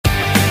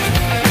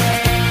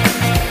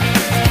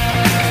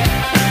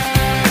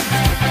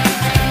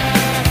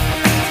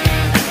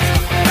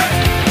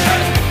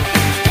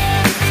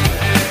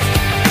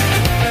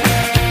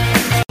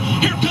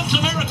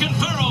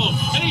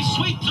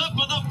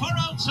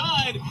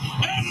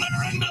outside, and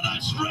they're into the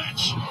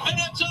stretch, and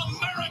it's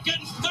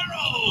American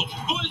Pharoah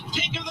who has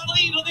taken the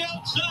lead on the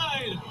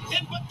outside.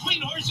 In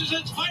between horses,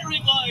 it's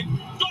Firing Line.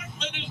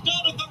 Dortmund is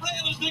down at the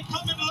rail as they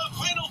come into the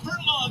final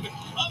furlong.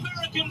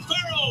 American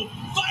Pharoah,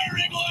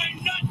 Firing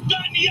Line, not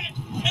done yet,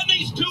 and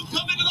these two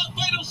come into the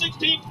final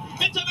 16.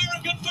 It's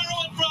American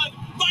Pharoah in front,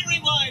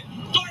 Firing Line.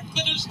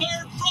 Dortmund is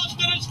third,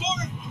 Frosted is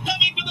fourth,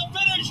 coming to the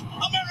finish.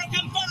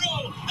 American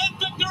Pharoah and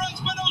Victor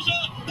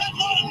Espinoza have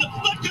won the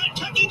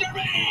Kentucky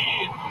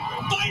Derby.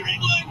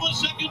 Firing Line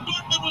was second,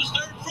 Dortmund was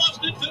third,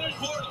 Frosted finished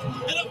fourth,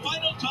 in a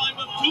final time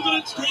of 2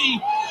 minutes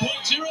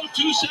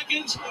 3.02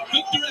 seconds.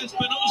 Victor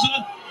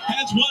Espinoza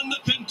has won the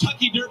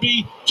Kentucky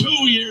Derby 2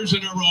 years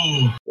in a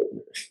row.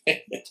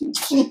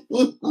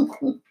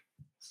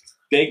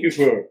 Thank you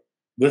for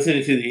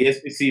listening to the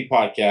SBC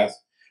podcast.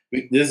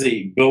 This is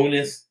a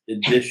bonus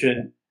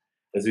edition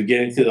as we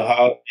get into the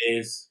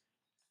holidays.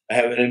 I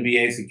have an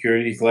NBA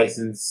securities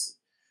license,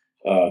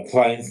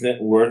 client's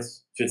net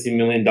worth $50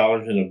 million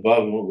and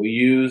above. And what we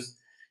use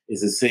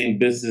is the same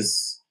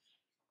business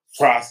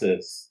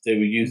process that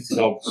we use to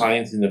help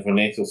clients in the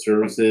financial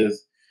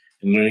services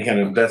and learning how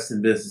to invest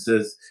in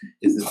businesses.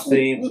 It's the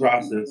same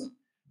process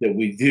that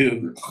we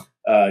do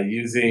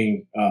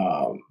using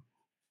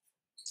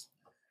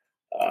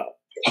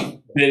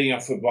betting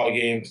on football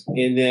games,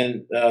 and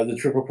then the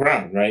Triple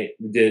Crown, right?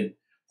 We did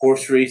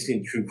horse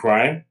racing, true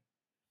crime.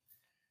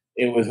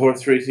 And with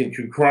horse racing,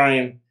 true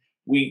crime,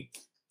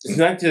 it's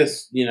not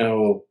just,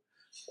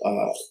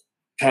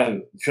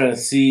 trying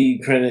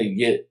to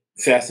get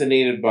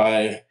fascinated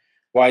by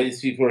why these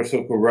people are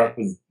so corrupt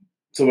with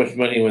so much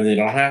money when they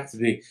don't have to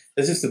be.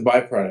 That's just a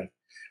byproduct.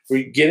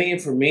 We're getting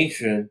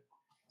information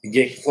to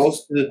get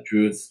close to the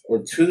truth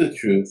or to the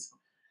truth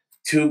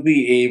to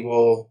be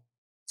able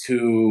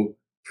to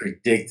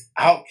predict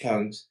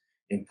outcomes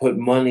and put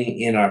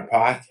money in our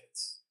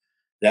pockets.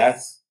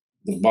 That's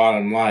the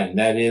bottom line.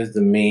 That is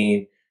the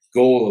main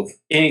goal of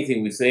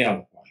anything we say on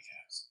the podcast.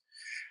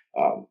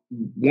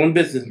 One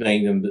business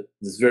magnum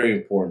that's very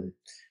important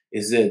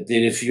is that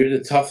if you're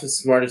the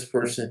toughest, smartest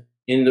person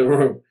in the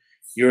room,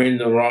 you're in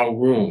the wrong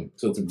room.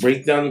 So to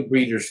break down the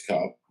Breeders'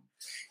 Cup,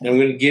 and I'm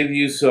going to give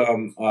you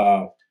some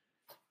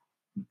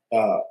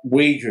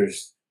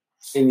wagers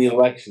in the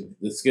election.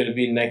 That's going to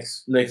be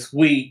next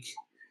week,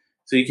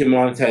 so you can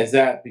monetize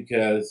that,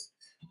 because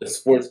the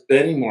sports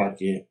betting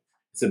market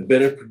is a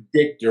better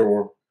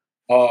predictor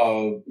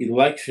of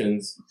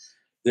elections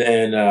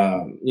than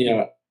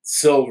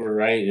silver,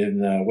 right?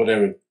 And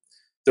whatever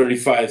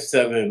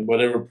 35/7,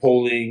 whatever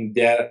polling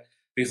data,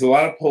 because a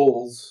lot of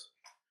polls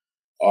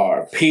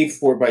are paid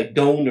for by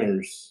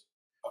donors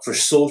for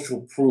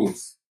social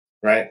proof,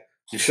 right?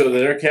 To show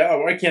that our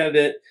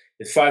candidate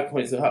is 5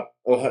 points ahead,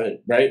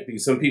 right?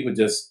 Because some people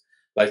just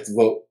like to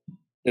vote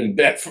and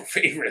bet for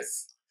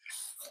favorites.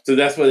 So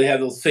that's why they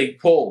have those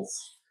fake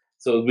polls.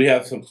 So we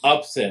have some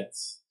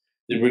upsets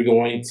that we're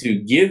going to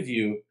give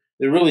you.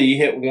 That really, you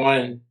hit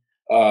one,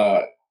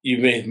 you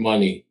made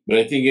money. But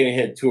I think you're going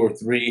to hit 2 or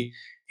 3,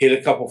 hit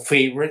a couple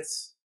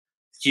favorites,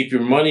 keep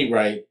your money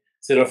right,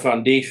 set a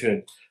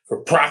foundation for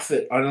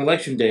profit on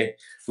election day,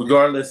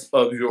 regardless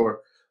of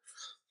your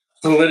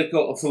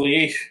political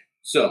affiliation.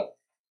 So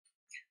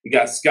we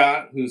got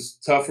Scott, who's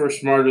tougher,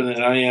 smarter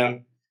than I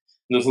am,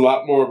 knows a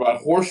lot more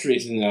about horse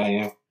racing than I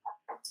am.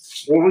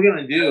 What we're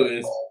going to do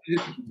is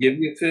give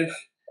you a fish.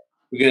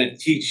 We're going to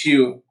teach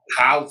you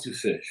how to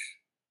fish.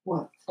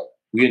 What?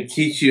 We're going to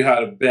teach you how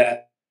to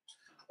bet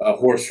a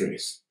horse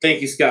race.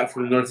 Thank you, Scott,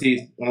 from the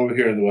Northeast. I'm over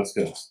here on the West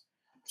Coast.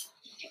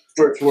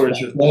 First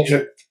words. It's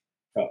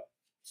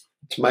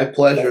my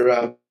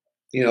pleasure.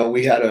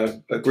 We had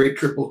a great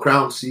Triple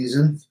Crown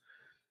season.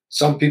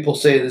 Some people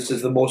say this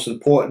is the most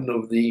important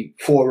of the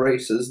 4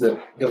 races that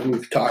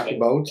we've talked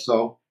about.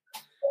 So,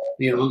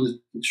 the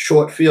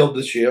short field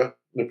this year.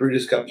 The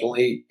Breeders' Cup's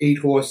only 8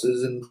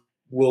 horses, and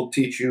we'll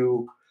teach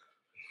you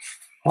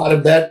how to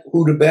bet,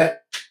 who to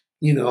bet,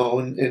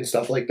 and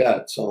stuff like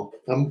that. So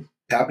I'm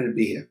happy to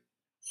be here.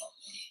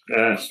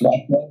 Let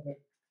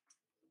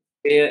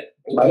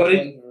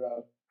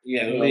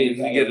me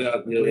get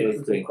out the other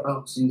thing.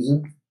 Crown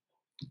season.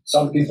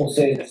 Some people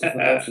say this is the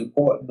most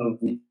important of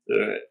the.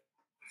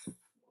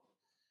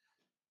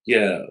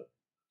 Yeah,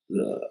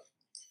 the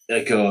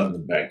echo in the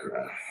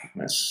background.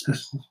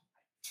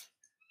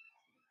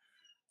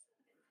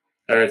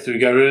 All right, so we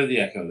got rid of the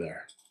echo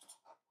there.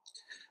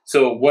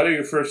 So, what are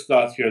your first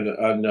thoughts here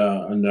on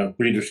the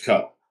Breeders'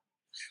 Cup?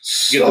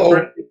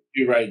 You're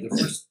right. The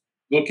first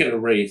look at a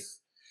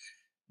race,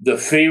 the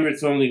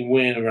favorites only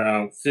win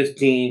around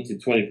 15 to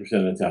 20%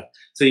 of the time.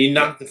 So you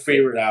knock the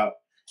favorite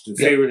out. The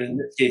favorite in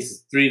this case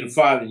is 3 to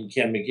 5, and you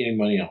can't make any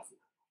money off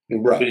it.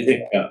 Right. What do you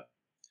think about?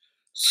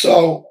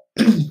 So,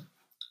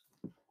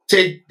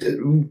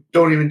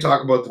 don't even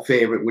talk about the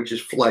favorite, which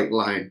is Flight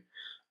Line.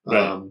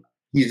 Right.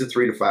 He's a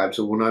 3 to 5,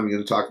 so we're not even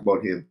going to talk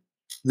about him.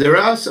 There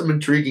are some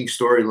intriguing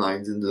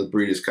storylines in the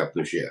Breeders' Cup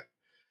this year.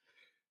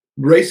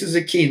 Races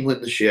at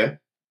Keeneland this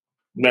year,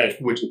 right?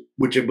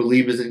 Which I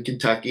believe is in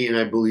Kentucky, and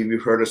I believe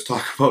you've heard us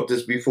talk about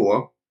this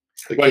before.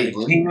 The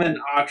Keeneland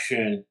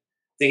auction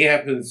think it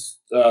happens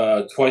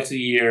twice a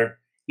year.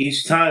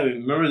 Each time,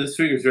 remember this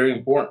figure is very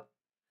important.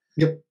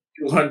 Yep.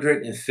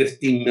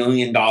 $250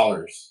 million.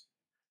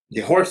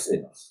 The horse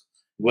sales.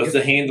 What's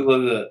the handle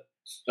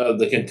of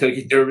the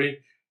Kentucky Derby?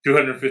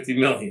 $250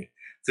 million.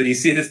 So you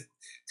see this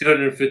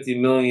 $250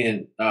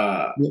 million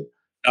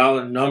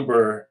dollar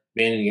number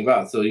banning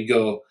about. So you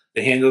go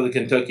the handle of the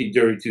Kentucky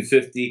Derby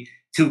 250,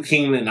 2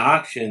 Kingman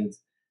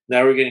auctions.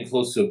 Now we're getting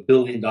close to $1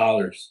 billion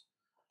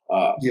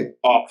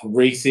off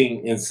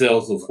racing and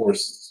sales of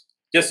horses.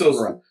 Just those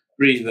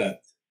 3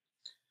 events.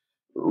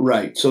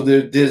 Right. So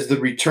there's the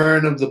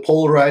return of the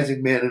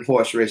polarizing man and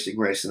horse racing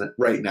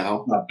right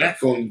now.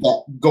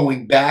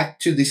 Going back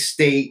to the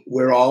state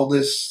where all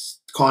this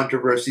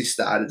controversy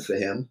started for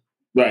him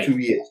 2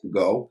 years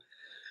ago.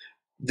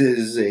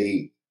 There's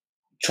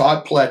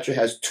Todd Pletcher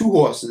has 2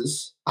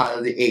 horses out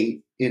of the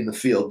 8 in the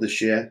field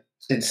this year.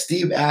 And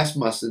Steve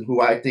Asmussen,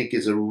 who I think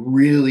is a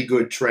really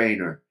good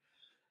trainer,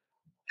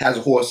 has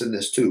a horse in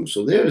this too.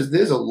 So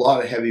there's a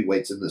lot of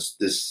heavyweights in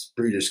this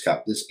Breeders'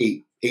 Cup, this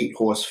eight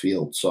horse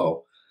field.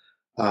 So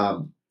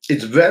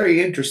it's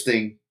very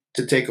interesting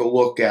to take a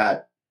look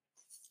at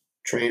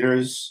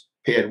trainers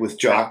paired with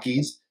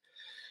jockeys,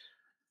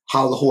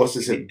 how the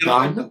horses have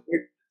done.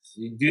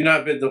 You do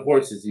not bet the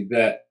horses, you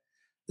bet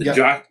the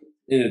jockeys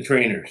and the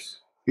trainers.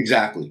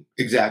 Exactly,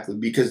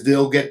 because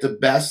they'll get the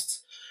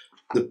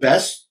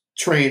best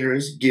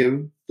trainers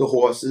give the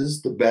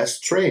horses the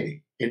best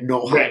training and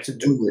know how to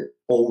do it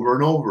over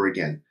and over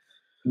again.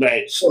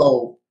 Right.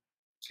 So,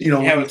 you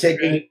have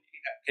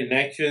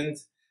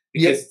connections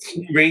because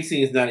team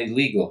racing is not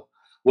illegal.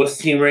 What's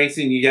team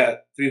racing? You got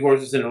 3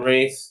 horses in a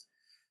race.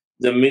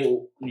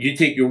 You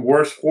take your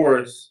worst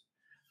horse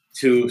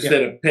to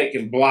set a pick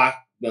and block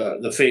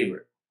the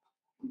favorite.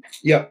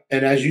 Yep.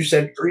 And as you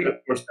said,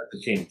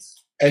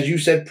 as you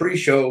said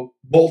pre-show,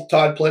 both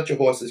Todd Pletcher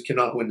horses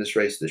cannot win this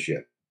race this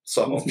year.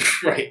 So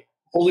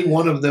only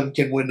one of them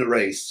can win the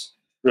race.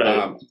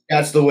 Right.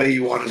 That's the way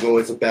you want to go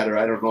as a bettor.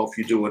 I don't know if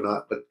you do or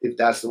not, but if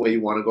that's the way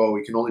you want to go,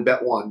 you can only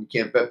bet one. You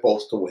can't bet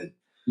both to win.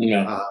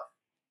 Yeah.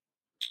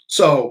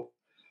 So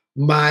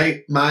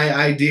my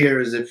idea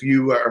is if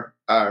you are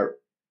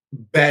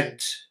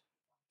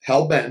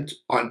hell bent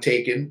on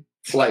taking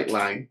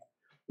Flightline,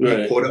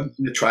 you put them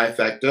in a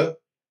trifecta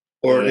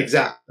or an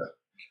exacta,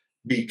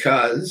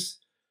 because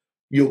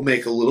you'll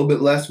make a little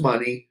bit less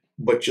money,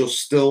 but you'll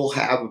still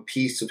have a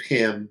piece of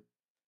him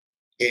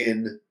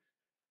in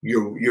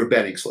your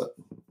betting slip.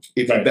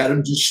 If you bet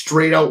him just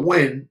straight out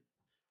win,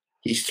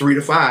 he's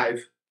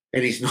 3-5,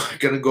 and he's not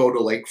going to go to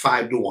like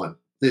 5-1.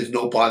 There's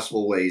no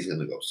possible way he's going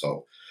to go.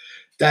 So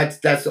that's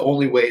the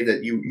only way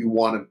that you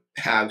want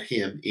to have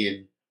him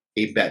in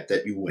a bet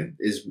that you win,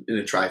 is in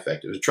a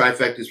trifecta. A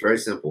trifecta is very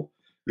simple.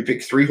 You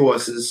pick 3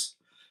 horses,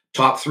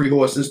 top 3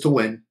 horses to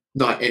win,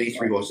 not any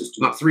 3 horses,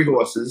 top 3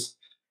 horses.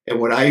 And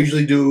what I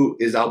usually do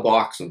is I'll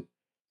box them.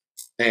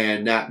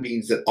 And that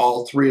means that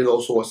all 3 of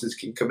those horses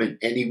can come in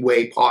any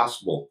way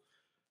possible.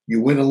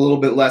 You win a little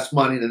bit less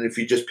money than if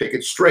you just pick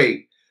it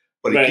straight,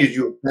 but it gives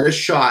you a better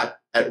shot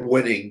at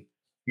winning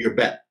your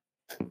bet.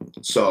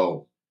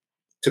 So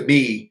to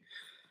me,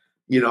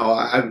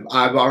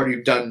 I've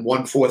already done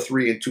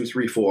 1-4-3 and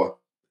 2-3-4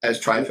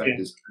 as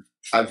trifectas.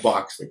 I've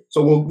boxed them.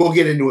 So we'll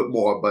get into it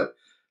more, but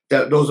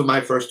those are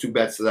my first 2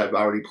 bets that I've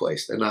already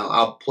placed. And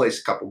I'll place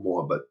a couple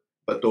more,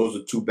 but those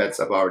are 2 bets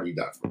I've already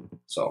done.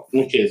 So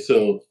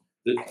so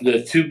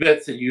the 2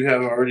 bets that you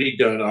have already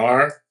done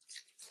are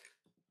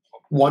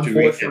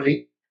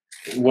 1-4-3.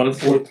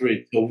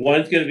 1-4-3. So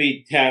one's going to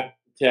be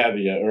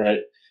Tavia, all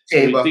right?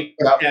 So we think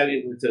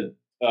Tavia was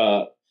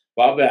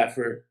Bob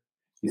Baffert.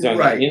 He's on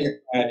the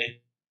inside.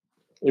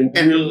 And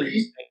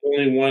really,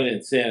 only one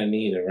in Santa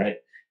Anita, right?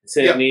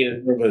 Santa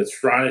Anita with his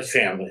Fronish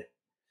family.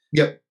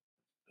 Yep.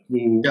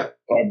 Who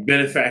are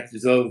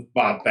benefactors of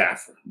Bob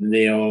Baffert.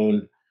 They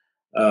own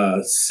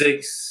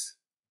 6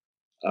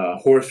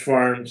 horse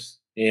farms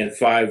and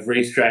 5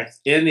 racetracks,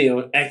 and they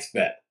own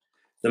XBet,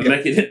 the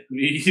mechanism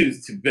you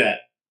use to bet,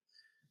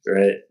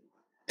 right?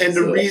 And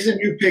the reason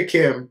you pick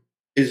him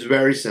is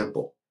very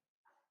simple.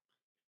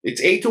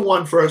 It's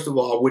 8-1, first of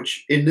all,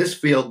 which in this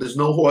field, there's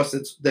no horse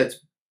that's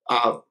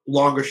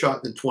longer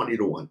shot than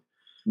 20-1.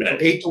 Right.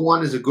 So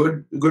 8-1 is a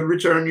good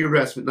return on your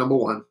investment, number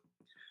one.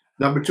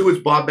 Number 2 is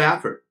Bob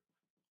Baffert,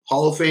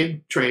 Hall of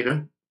Fame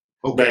trainer.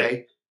 Okay.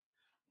 Right.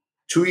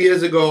 2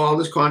 years ago, all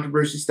this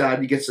controversy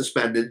started. He gets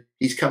suspended.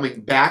 He's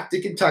coming back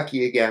to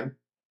Kentucky again.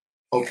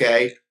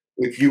 Okay.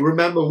 If you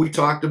remember, we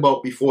talked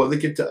about before the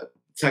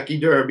Kentucky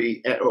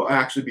Derby, or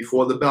actually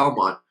before the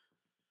Belmont,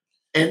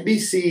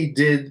 NBC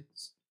did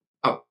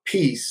a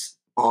piece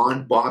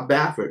on Bob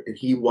Baffert, and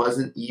he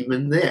wasn't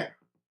even there.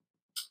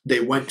 They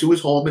went to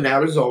his home in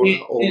Arizona.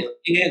 What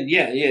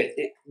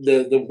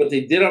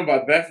they did on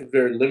Bob Baffert was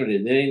very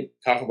limited. They didn't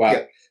talk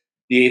about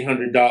the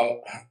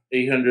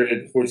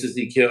 $800 horses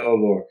he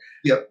killed, or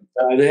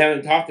they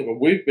haven't talked about.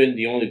 We've been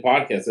the only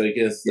podcast. I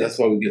guess that's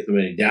why we get so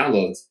many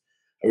downloads.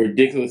 A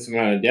ridiculous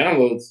amount of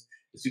downloads.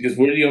 It's because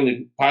we're the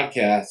only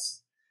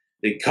podcast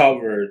that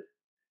covered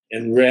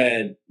and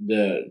read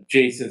the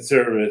Jason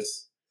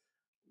Service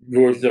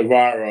George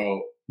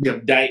Navarro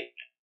Yep. indictment,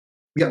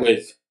 Yep.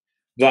 which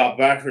Bob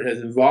Baffert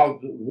has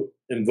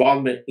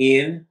involvement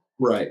in.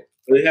 Right.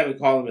 They haven't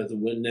called him as a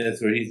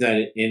witness, or he's not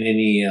in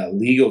any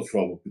legal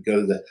trouble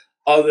because of that.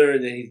 Other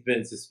than he's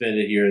been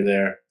suspended here or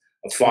there,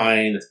 a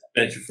fine, a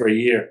suspension for a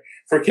year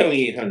for killing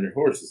 800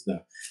 horses.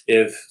 Now,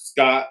 if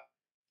Scott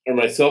or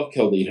myself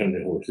killed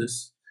 800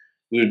 horses,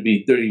 we would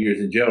be 30 years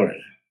in jail right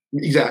now.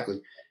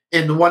 Exactly.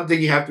 And the one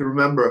thing you have to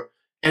remember,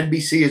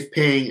 NBC is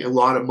paying a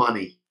lot of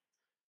money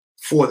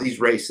for these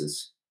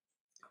races.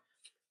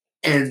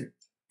 And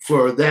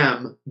for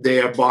them,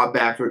 they are Bob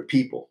Baffert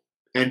people.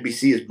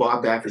 NBC is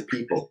Bob Baffert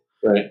people.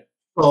 Right.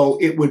 So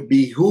it would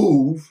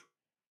behoove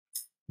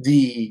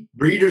the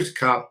Breeders'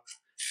 Cup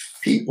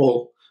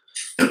people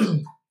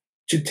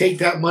to take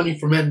that money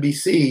from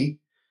NBC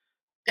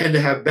and to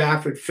have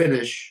Baffert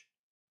finish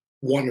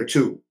 1 or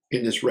 2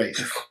 in this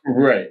race.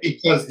 Right.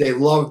 Because they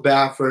love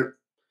Baffert.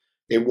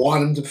 They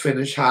want him to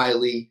finish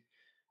highly.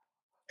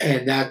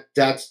 And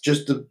that's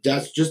just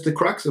the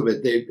crux of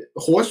it.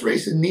 Horse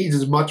racing needs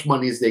as much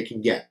money as they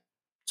can get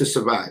to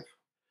survive.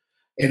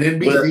 And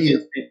NBC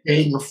is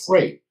paying a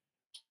freight.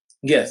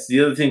 Yes. The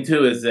other thing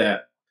too is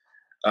that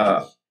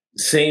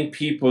same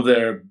people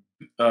that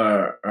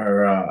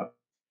are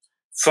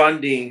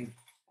funding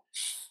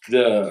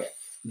the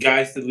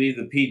guys to leave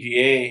the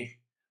PGA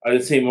are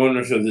the same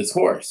owners of this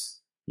horse.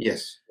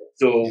 Yes.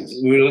 So Yes.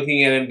 we're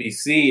looking at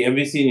NBC.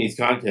 NBC needs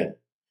content.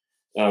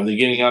 They're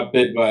getting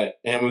outbid by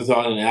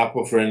Amazon and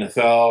Apple for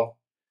NFL.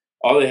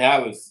 All they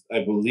have is,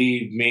 I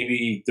believe,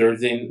 maybe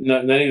Thursday,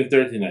 not even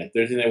Thursday night.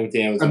 Thursday night with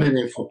the Amazon.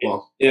 Sunday Night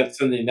Football. Yeah,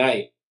 Sunday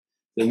night.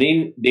 So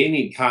they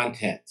need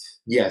content.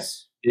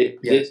 Yes.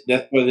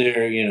 That's why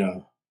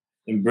they're,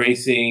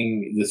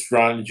 embracing the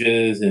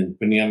Stronges and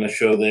putting on a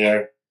show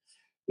there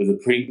with the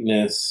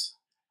Preakness.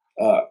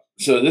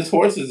 So this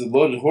horse is a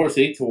loaded horse,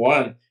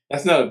 8-1.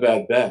 That's not a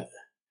bad bet.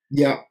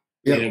 Yeah.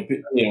 Yeah.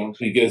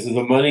 Because of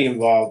the money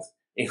involved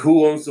and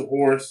who owns the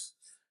horse,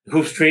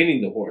 who's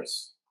training the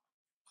horse,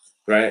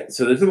 right?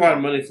 So there's a lot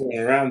of money flowing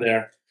around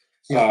there.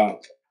 Yeah.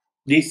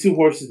 These 2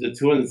 horses, the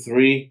 2 and the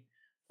 3,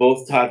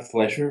 both Todd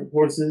Fletcher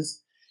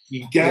horses.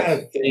 You gotta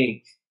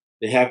think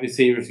the Happy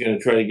Saver is going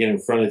to try to get in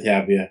front of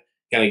Tapia,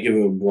 kind of give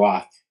it a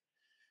block.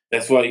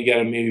 That's why you got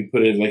to maybe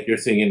put it, like you're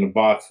saying, in the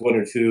box, 1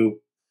 or 2.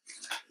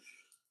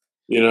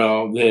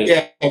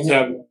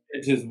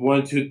 It's just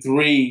 1, 2,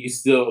 3. You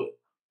still,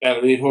 out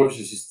of 8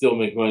 horses, you still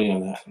make money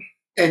on that.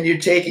 And you're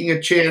taking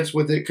a chance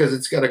with it because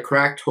it's got a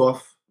cracked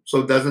hoof,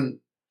 so it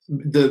doesn't.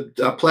 The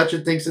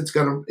Pletcher thinks it's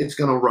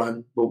gonna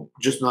run, but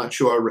just not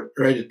sure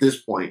right at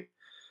this point.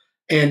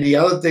 And the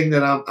other thing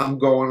that I'm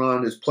going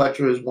on is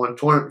Pletcher has won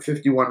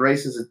 251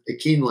 races at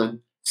Keeneland.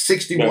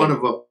 61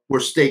 of them were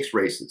stakes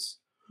races.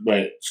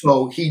 Right.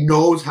 So he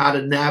knows how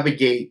to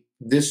navigate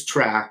this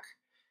track.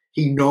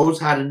 He knows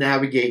how to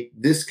navigate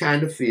this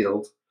kind of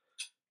field.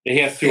 He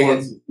has 2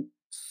 horses.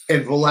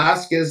 And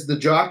Velasquez, the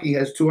jockey,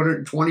 has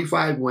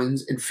 225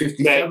 wins and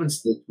 57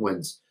 stake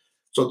wins.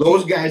 So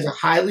those guys are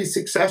highly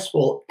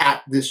successful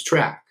at this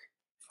track.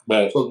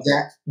 Right. So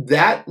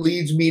that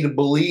leads me to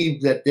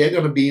believe that they're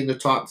going to be in the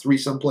top 3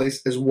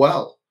 someplace as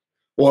well,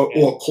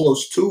 or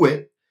close to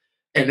it.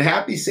 And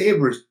Happy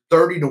Saver is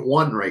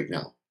 30-1 right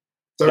now.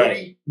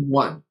 31.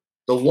 Right.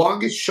 The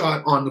longest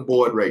shot on the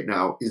board right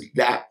now is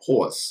that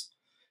horse.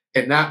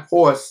 And that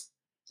horse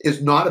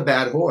is not a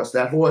bad horse.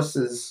 That horse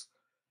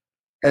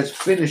has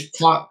finished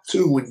top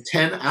 2 in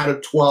 10 out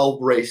of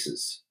 12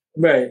 races.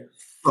 Right.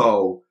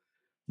 So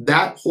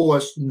that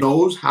horse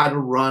knows how to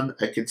run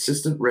a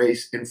consistent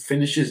race and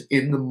finishes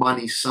in the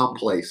money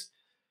someplace.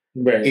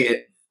 Right.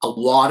 In a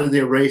lot of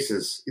their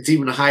races, it's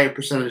even a higher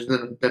percentage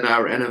than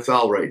our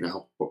NFL right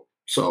now.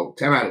 So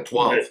 10 out of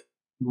 12. Right.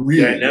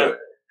 Really good.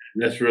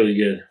 That's really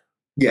good.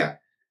 Yeah.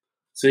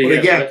 So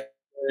you got,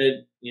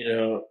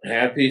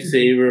 Happy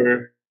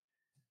Saver.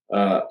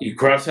 You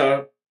cross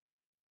out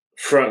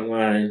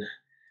Frontline.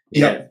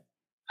 Yeah.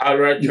 Hot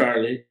Rod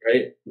Charlie,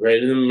 right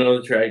in the middle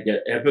of the track. You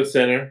got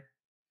Epicenter,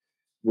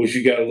 which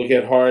you got to look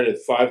at hard at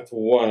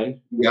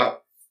 5-1. Yeah.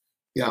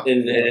 Yeah.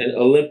 And then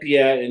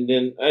Olympia, and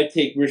then I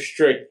take Rich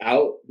Strike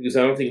out because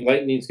I don't think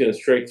Lightning's going to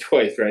strike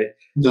twice, right?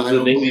 No,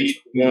 so maybe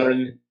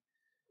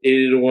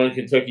 80-1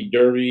 Kentucky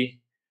Derby.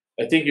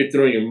 I think you're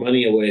throwing your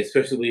money away,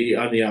 especially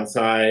on the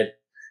outside.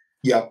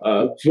 Yeah.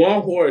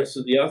 Small horse,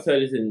 so the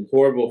outside isn't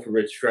horrible for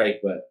Rich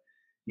Strike, but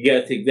you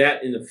got to take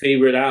that in the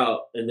favorite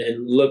out and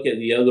then look at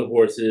the other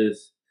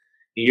horses.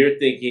 And you're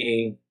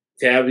thinking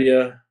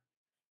Tavia,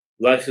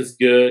 Life is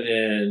Good,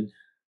 and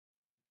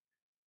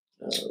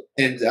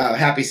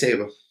Happy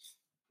Saver.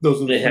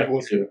 Those are the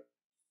Happy.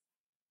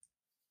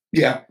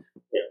 Yeah.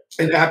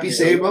 And Happy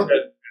Saver.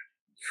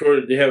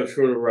 They have a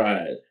shorter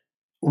ride.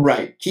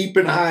 Right. Keep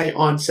an eye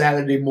on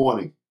Saturday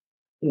morning.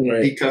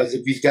 Right. Because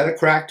if he's got a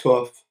cracked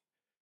hoof,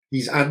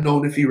 he's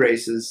unknown if he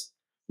races.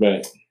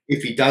 Right.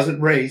 If he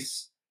doesn't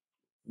race,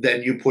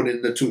 then you put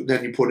in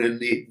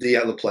the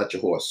other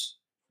Pletcher horse.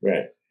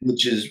 Right.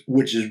 Which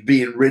is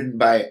being ridden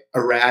by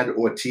Arad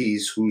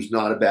Ortiz, who's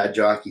not a bad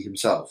jockey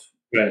himself.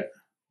 Right.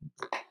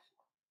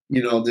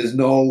 There's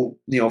no,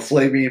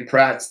 Flavian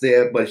Pratt's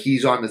there, but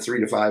he's on the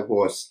 3 to 5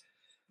 horse.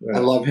 Right. I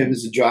love him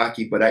as a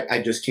jockey, but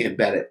I just can't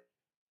bet it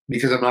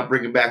because I'm not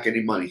bringing back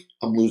any money.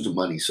 I'm losing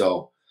money.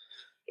 So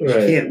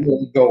Right. you can't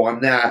really go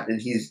on that. And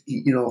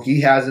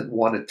he hasn't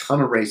won a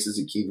ton of races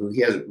at Keeneland.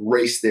 He hasn't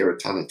raced there a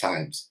ton of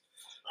times.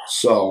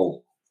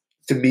 So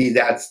to me,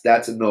 that's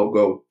a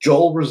no-go.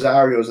 Joel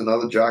Rosario is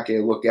another jockey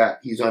I look at.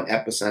 He's on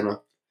Epicenter.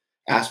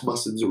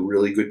 Asmussen's a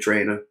really good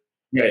trainer.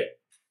 Right.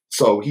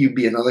 So he'd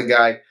be another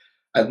guy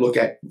I'd look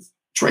at.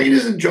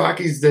 Trainers and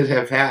jockeys that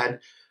have had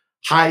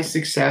high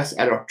success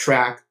at a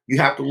track, you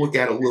have to look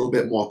at a little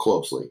bit more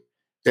closely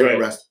than the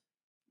rest.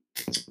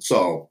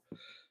 So,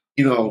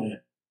 Bill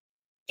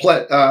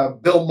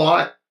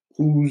Mott,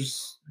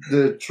 who's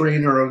the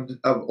trainer of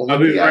Olympia. I'll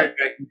be right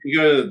back. You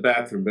go to the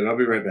bathroom, but I'll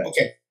be right back.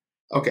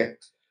 Okay.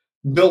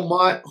 Bill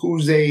Mott,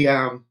 who's a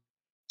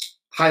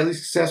highly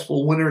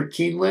successful winner at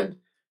Keeneland,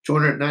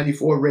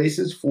 294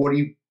 races,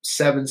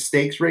 47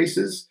 stakes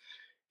races.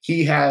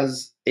 He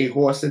has a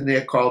horse in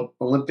there called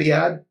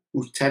Olympiad,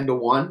 who's 10 to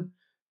 1.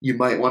 You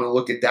might want to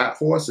look at that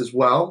horse as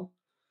well.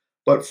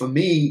 But for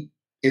me,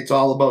 it's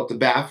all about the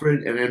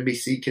Baffert and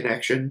NBC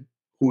connection,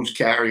 who's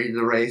carrying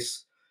the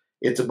race.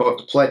 It's about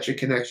the Pletcher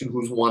connection,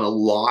 who's won a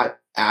lot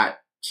at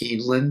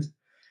Keeneland.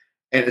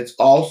 And it's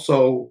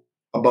also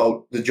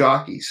about the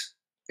jockeys.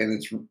 And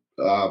it's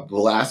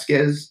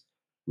Velasquez,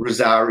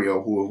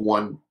 Rosario, who have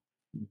won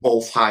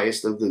both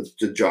highest of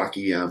the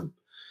jockey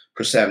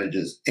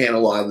percentages and a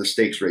lot of the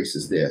stakes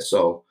races there.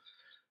 So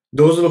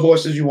those are the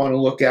horses you want to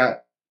look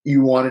at.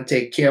 You want to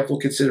take careful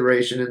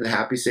consideration in the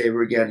Happy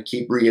Saver again,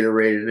 keep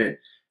reiterating it.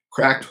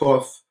 Cracked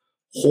hoof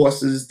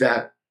horses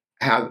that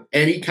have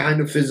any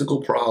kind of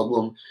physical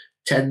problem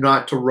tend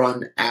not to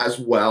run as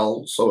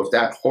well. So if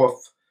that hoof,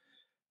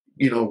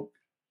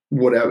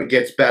 whatever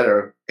gets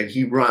better and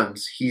he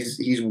runs,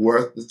 he's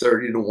worth the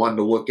 30 to 1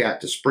 to look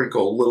at, to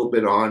sprinkle a little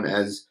bit on,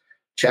 as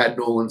Chad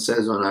Nolan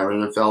says on our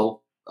NFL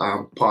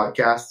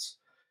podcasts.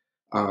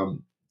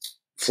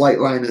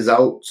 Flightline is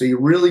out, so you're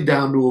really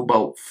down to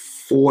about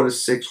 4 to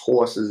 6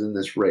 horses in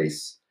this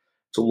race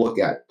to look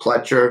at.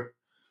 Pletcher,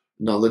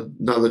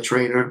 another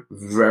trainer,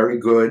 very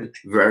good,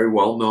 very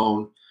well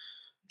known,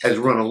 has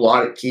run a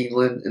lot at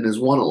Keeneland and has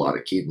won a lot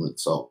at Keeneland.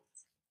 So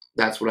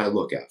that's what I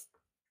look at.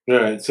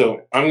 All right,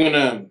 so I'm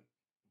gonna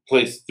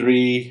place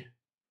 3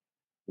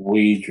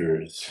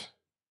 wagers.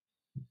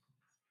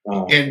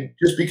 And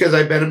just because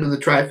I bet him in the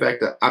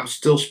trifecta, I'm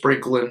still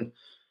sprinkling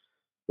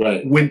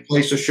win,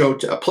 place, or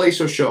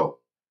show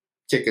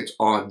tickets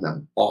on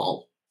them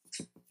all.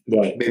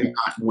 Right. Maybe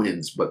not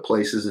wins, but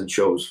places and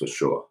shows for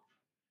sure.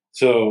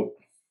 So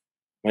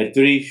my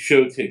 3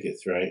 show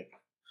tickets, right?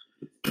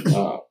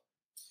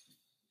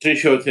 3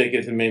 show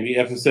tickets and maybe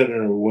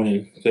Epicenter or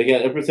win. So I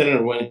got Epicenter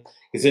or win.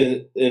 It's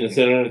in the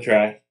center of the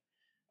track.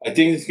 I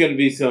think it's going to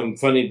be some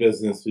funny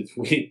business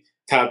between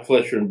Todd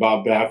Pletcher and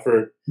Bob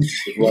Baffert.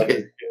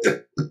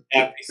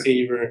 Happy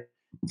Saver.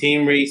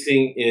 Team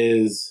racing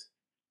is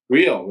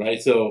real,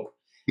 right? So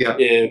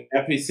if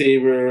Happy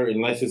Saver,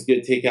 and let's just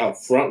take out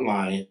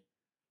Frontline,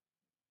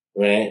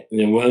 right? And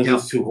then one of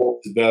those 2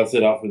 horses battles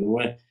it off with the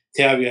win.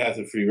 Tabia has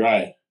a free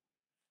ride.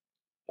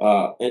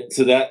 And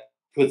so that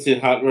puts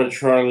in Hot Rod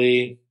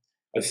Charlie.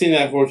 I've seen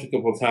that horse a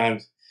couple of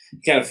times.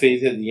 He kind of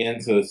fades at the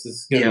end, so it's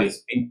just going to be a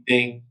speed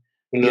thing.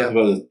 Who knows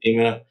about the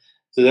stamina?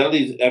 So that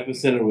leaves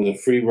Epicenter with a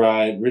free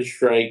ride. Rich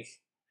Strike.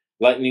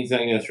 Lightning's not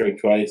going to strike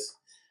twice.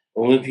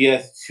 Olympia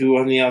has 2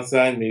 on the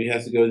outside. Maybe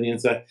has to go to the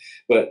inside.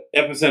 But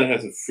Epicenter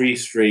has a free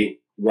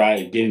straight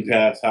ride getting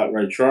past Hot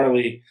Rod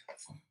Charlie.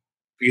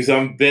 Because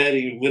I'm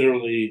betting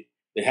literally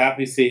the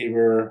Happy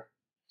Saver,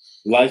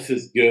 Life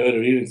is Good,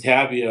 or even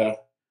Tabia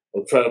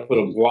will try to put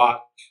a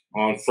block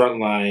on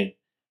Frontline,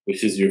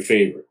 which is your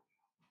favorite.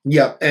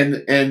 Yeah,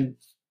 and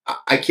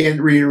I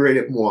can't reiterate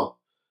it more.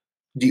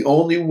 The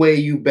only way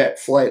you bet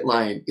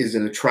Flightline is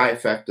in a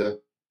trifecta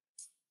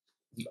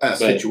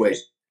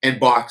situation and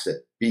box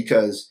it,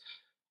 because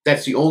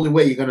that's the only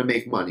way you're going to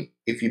make money.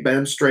 If you bet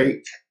them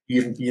straight,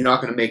 you're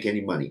not going to make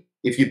any money.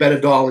 If you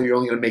bet $1, you're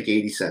only going to make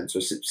 80 cents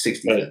or 60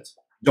 cents.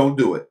 Don't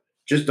do it.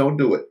 Just don't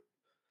do it.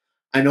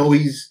 I know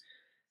he's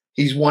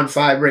won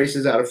 5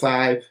 races out of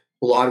 5.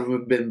 A lot of them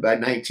have been by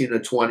 19 or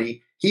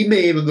 20. He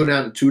may even go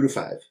down to 2 to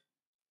 5.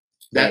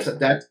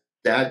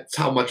 That's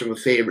how much of a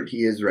favorite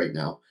he is right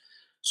now.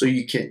 So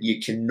you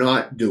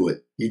cannot do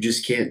it. You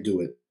just can't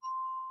do it.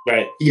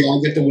 Right. Yeah,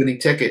 I'll get the winning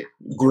ticket.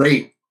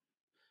 Great.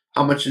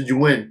 How much did you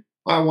win?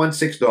 Oh, I won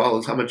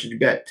 $6. How much did you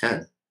bet?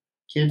 10.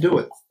 Can't do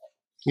it.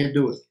 Can't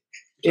do it.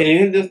 And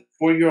even this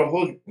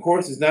 4-year-old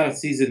horse is not a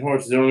seasoned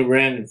horse. It only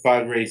ran in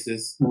 5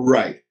 races.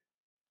 Right.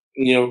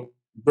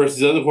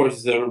 Versus other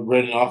horses that have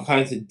run in all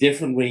kinds of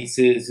different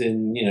races,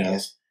 and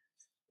it's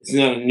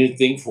not a new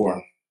thing for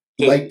him.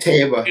 So, like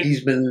Tava,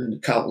 he's been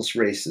in countless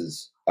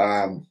races.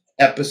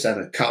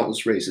 Epicenter,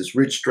 countless races.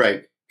 Rich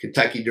Strike,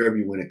 Kentucky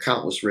Derby winner,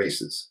 countless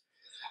races.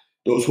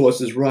 Those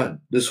horses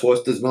run. This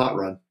horse does not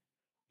run.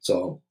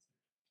 So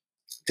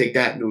take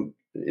that.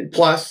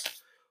 Plus,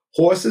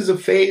 horses are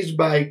phased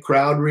by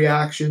crowd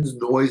reactions,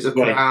 noise of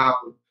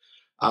crowd,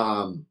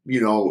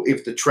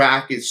 If the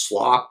track is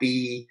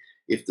sloppy,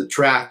 if the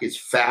track is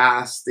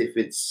fast, if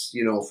it's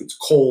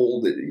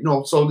cold,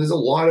 so there's a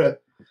lot of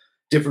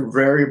different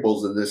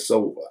variables in this.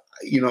 So,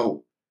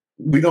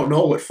 we don't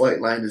know what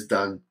Flightline has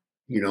done,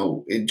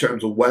 in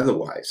terms of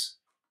weather-wise.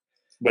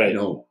 Right.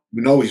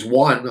 We know he's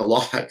won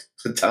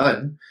a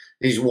ton.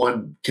 He's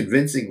won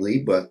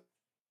convincingly, but,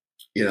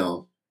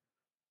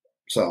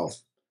 so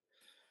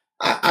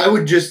I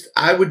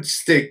would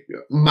stick.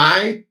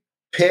 My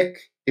pick,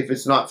 if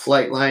it's not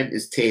Flightline,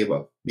 is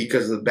Taiba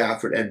because of the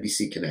Baffert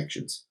NBC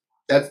connections.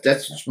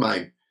 That's just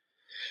mine.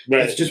 Right.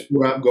 That's just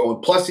where I'm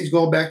going. Plus, he's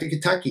going back to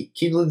Kentucky.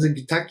 Keeneland's in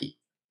Kentucky.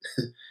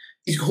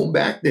 He's going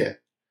back there.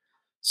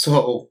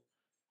 So,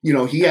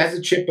 he has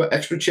an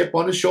extra chip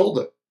on his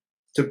shoulder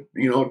to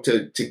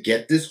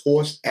get this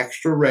horse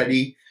extra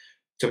ready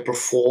to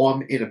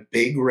perform in a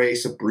big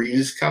race, a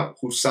Breeders' Cup,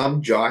 who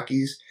some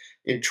jockeys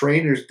and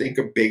trainers think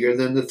are bigger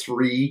than the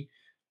 3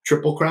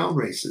 Triple Crown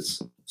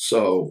races.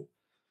 So,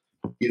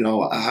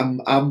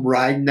 I'm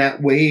riding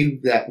that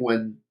wave that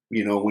when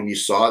you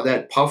saw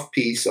that puff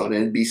piece on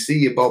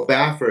NBC about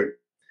Baffert,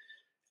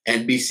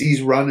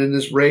 NBC's running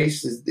this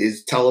race,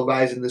 is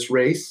televising this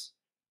race.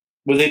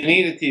 Well, they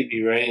need a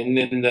TV, right? And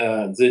then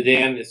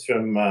Zidane is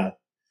from the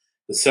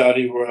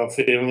Saudi royal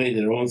family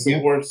that owns the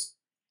horse.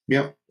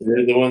 Yeah.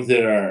 They're the ones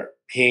that are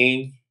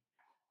paying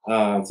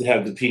to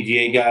have the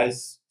PGA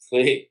guys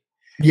play.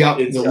 Yeah.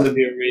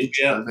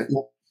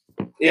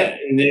 Yeah,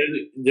 and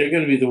they're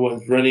going to be the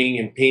ones running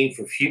and paying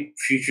for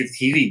future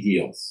TV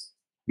deals.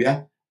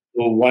 Yeah.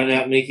 Well, why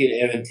not make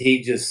it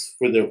advantageous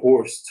for their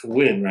horse to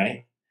win,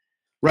 right?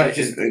 Right.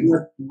 There's just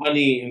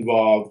money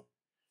involved.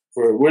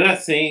 We're not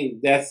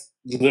saying that's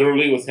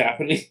literally what's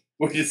happening.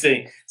 We're just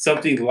saying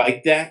something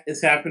like that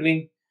is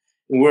happening.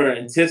 And we're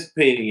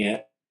anticipating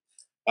it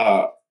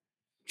to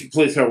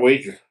place our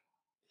wager.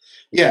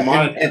 Yeah.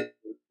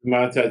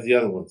 Monetize the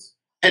other ones.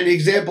 And the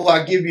example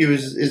I'll give you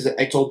is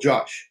I told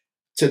Josh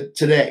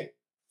today,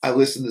 I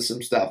listened to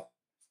some stuff.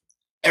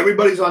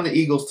 Everybody's on the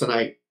Eagles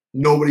tonight.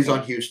 Nobody's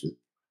on Houston.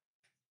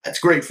 That's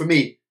great for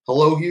me.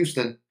 Hello,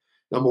 Houston.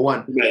 Number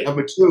one. Right.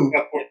 Number two.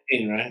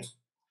 14, right?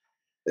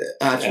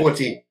 It's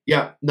 14.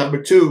 Yeah.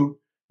 Number two,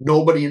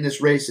 nobody in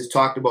this race has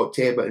talked about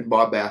Taiba and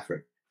Bob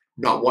Baffert.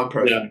 Not one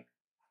person.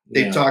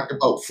 Yeah. They've talked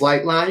about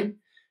Flightline.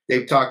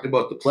 They've talked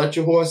about the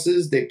Pletcher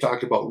horses. They've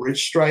talked about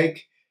Rich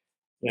Strike.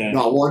 Yeah.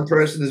 Not one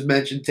person has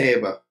mentioned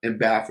Taiba and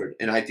Baffert.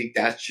 And I think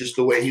that's just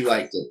the way he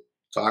liked it.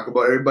 Talk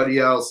about everybody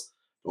else.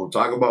 Don't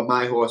talk about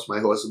my horse. My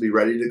horse will be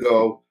ready to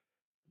go.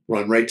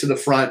 Run right to the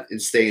front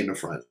and stay in the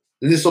front.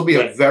 And this will be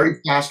a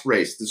very fast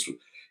race.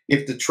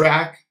 If the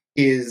track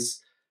is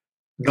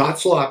not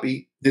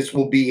sloppy, this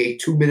will be a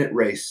 2-minute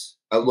race.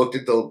 I looked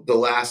at the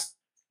last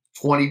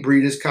 20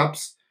 Breeders'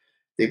 Cups.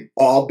 They've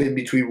all been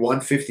between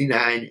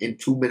 1:59 and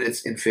 2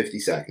 minutes and 50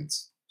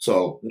 seconds.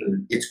 So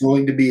it's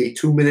going to be a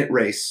 2-minute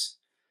race,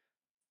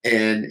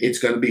 and it's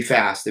going to be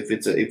fast. If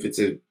it's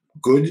a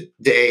good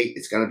day,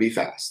 it's going to be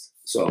fast.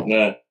 So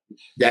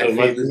that's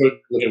going to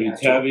be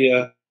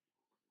Tavia.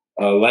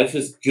 Life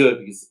is good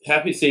because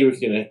Happy Saber's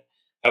going to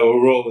have a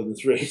role in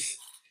this race.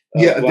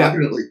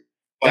 Definitely.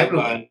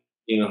 Definitely.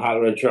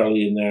 Hot Rod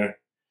Charlie in there.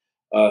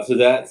 So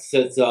that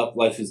sets up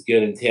Life is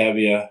Good and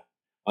Tavia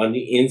on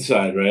the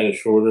inside, right? A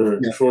shorter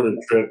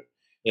trip,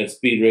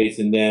 speed race,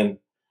 and then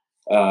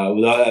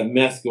with all that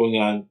mess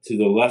going on to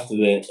the left of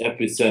it,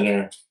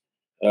 Epicenter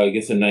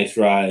gets a nice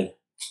ride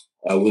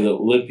with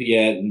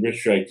Olympiad and Rich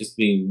Strike just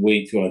being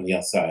way too on the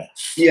outside.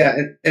 Yeah,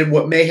 and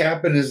what may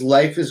happen is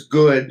Life is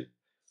Good.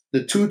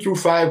 The 2 through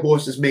 5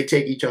 horses may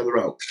take each other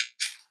out,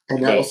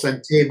 and that'll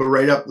send Taiba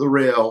right up the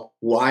rail,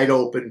 wide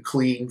open,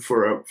 clean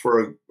for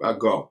a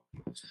go.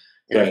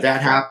 And if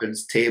that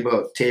happens,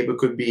 Taiba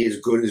could be as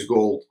good as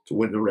gold to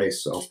win the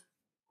race. So,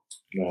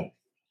 all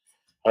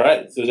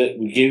right. So that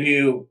we give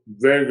you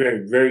very,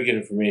 very, very good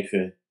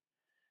information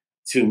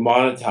to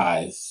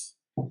monetize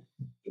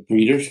the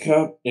Breeders'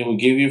 Cup, and we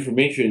give you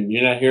information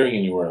you're not hearing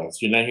anywhere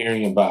else. You're not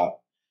hearing about,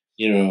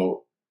 there's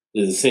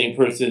the same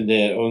person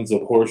that owns a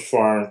horse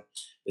farm.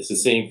 It's the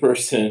same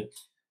person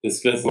that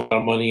spends a lot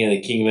of money at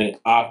a Kingman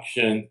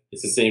auction.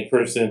 It's the same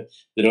person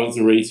that owns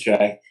a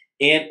racetrack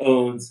and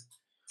owns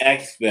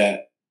XBet.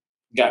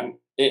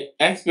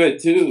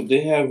 XBet too.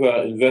 They have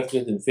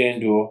investments in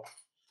FanDuel.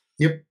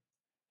 Yep.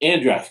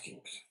 And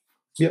DraftKings.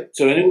 Yep.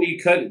 So anyway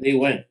you cut it, they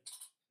win.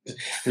 And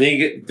then you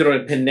get throw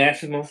in Penn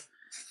National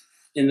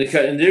in the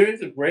cut, and there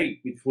is a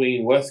break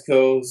between West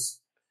Coast,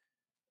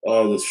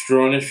 the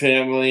Stronach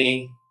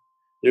family.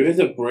 There is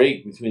a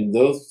break between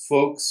those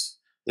folks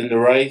and the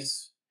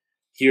Rice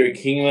here at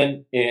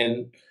Kingman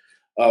and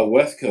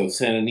West Coast,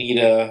 Santa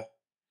Anita,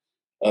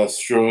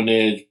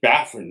 Stronach,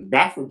 Baffert.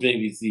 Baffert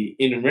maybe is the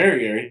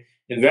intermediary,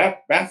 and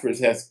Baffert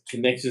has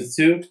connections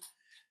to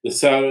the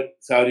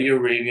Saudi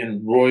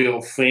Arabian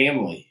royal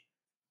family,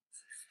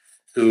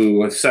 who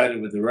was sided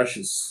with the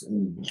Russians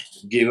and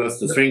gave us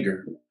the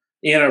finger,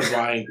 and are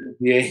buying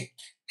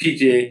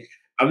PGA.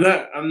 I'm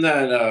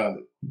not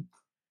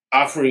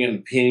offering an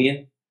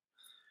opinion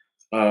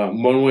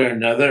one way or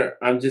another.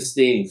 I'm just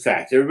stating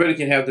facts. Everybody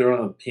can have their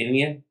own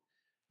opinion,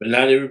 but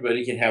not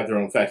everybody can have their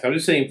own facts. I'm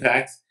just saying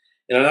facts,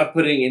 and I'm not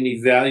putting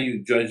any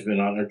value judgment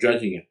on or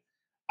judging it.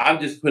 I'm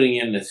just putting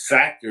in the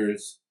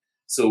factors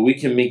so we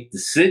can make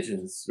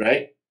decisions,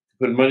 right?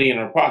 Put money in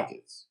our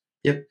pockets.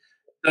 Yep.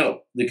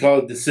 So they call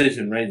it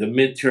decision, right? The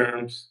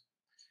midterms.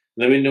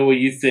 Let me know what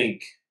you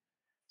think,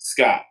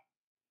 Scott.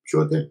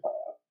 Sure thing.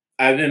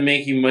 I've been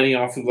making money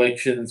off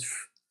elections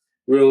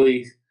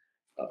really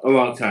a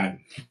long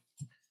time.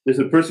 There's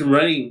a person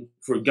running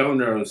for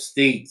governor of a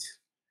state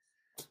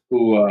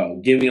who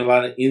gave me a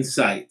lot of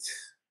insight,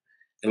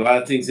 a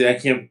lot of things that I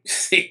can't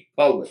say in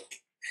public.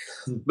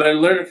 But I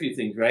learned a few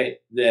things, right?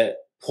 That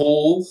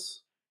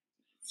polls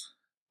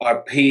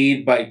are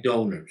paid by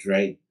donors,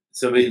 right?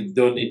 Somebody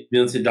donate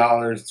millions of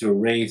dollars to a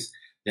race,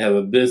 they have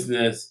a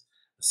business,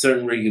 a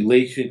certain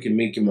regulation can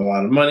make them a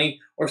lot of money,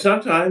 or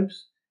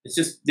sometimes it's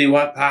just they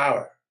want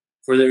power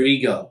for their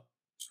ego.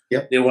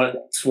 Yep. They want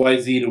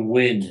XYZ to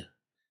win.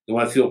 They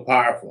want to feel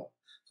powerful.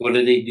 So what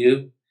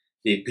do?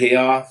 They pay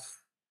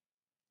off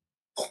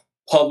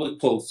public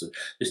pollsters.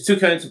 There's two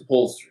kinds of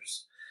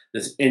pollsters.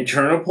 There's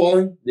internal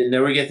polling that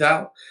never gets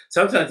out.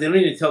 Sometimes they don't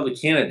even tell the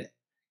candidate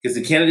because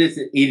the candidate's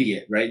an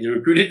idiot, right? They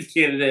recruited the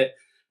candidate,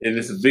 and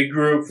it's a big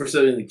group for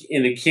something,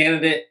 and the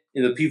candidate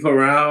and the people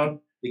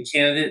around the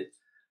candidate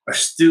are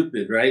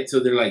stupid, right? So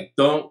they're like,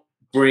 don't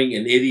bring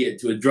an idiot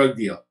to a drug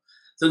deal.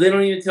 So they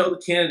don't even tell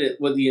the candidate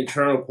what the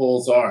internal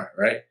polls are,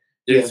 right?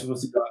 They're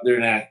supposed to go out there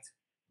and act.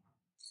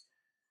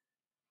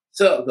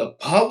 So the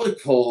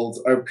public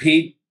polls are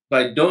paid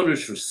by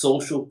donors for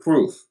social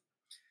proof.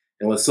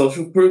 And what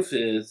social proof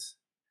is,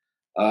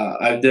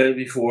 I've done it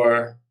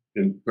before,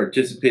 been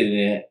participating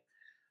in it,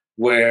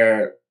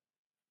 where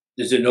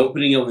there's an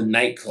opening of a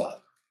nightclub,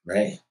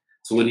 right?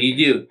 So what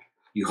do?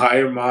 You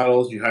hire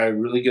models, you hire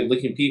really good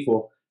looking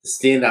people to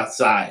stand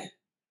outside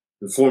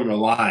and form a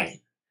line.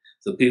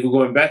 So people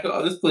going back,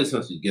 oh, this place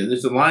must be good.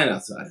 There's a line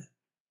outside,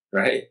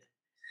 right?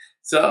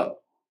 So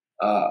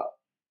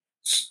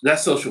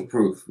that's social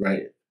proof,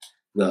 right?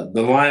 The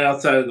line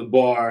outside of the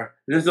bar.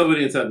 There's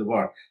nobody inside the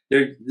bar.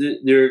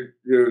 They're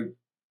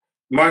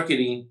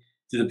marketing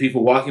to the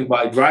people walking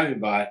by, driving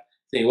by,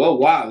 saying, "Oh,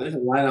 wow, there's a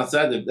line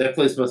outside. That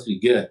place must be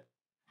good."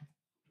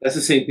 That's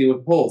the same thing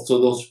with polls.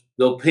 So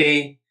they'll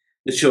pay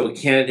to show a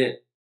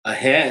candidate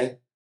ahead,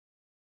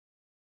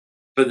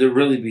 but they're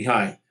really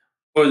behind,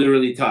 or they're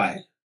really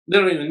tied. They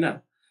don't even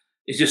know.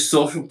 It's just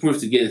social proof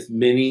to get as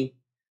many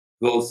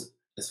votes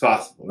as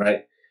possible,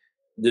 right?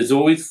 There's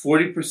always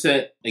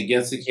 40%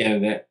 against a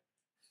candidate.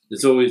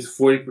 There's always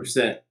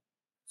 40%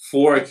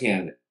 for a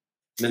candidate.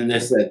 And then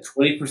there's that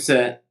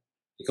 20%,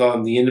 they call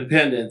them the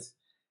independents.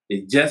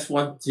 They just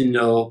want to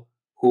know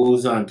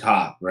who's on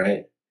top,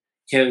 right?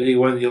 Kennedy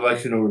won the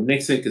election over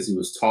Nixon because he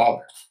was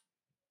taller,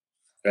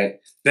 right?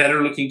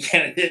 Better looking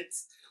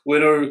candidates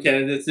win over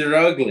candidates that are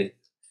ugly,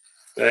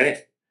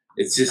 right?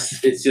 It's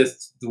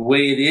just the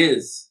way it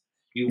is.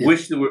 You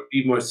wish there would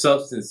be more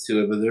substance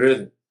to it, but there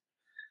isn't.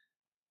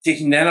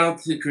 Taking that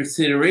out into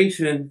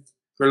consideration,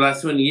 for the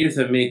last 20 years,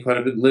 I've made quite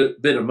a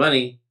bit of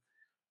money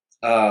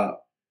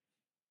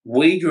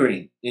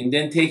wagering and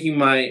then taking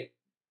my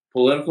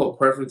political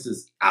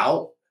preferences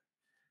out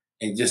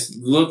and just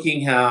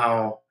looking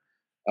how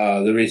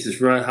the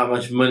races run, how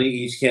much money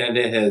each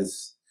candidate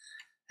has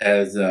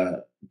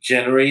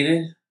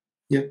generated.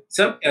 Yeah.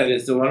 Some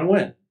candidates don't want to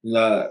win.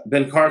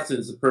 Ben Carson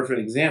is a perfect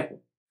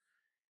example.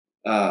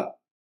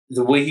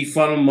 The way he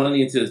funneled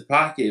money into his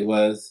pocket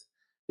was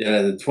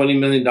that the $20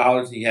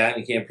 million he had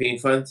in campaign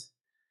funds,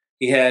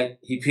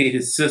 he paid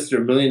his sister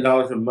 $1 million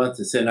a month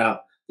to send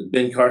out the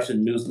Ben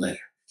Carson newsletter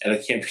and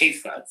a campaign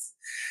funds.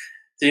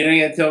 So you're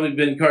not gonna tell me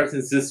Ben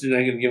Carson's sister not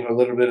gonna give him a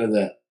little bit of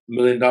the $1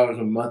 million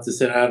a month to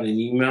send out an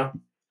email,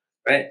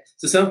 right?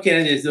 So some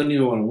candidates don't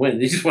even want to win;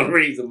 they just want to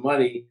raise the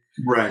money,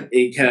 right?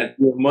 A kind of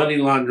money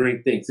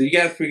laundering thing. So you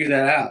got to figure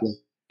that out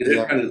because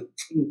they're trying to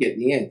think at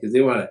the end because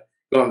they want to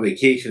go on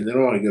vacation. They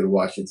don't want to go to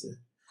Washington.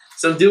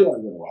 Some do want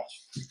to go to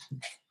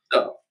Washington.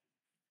 So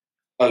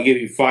I'll give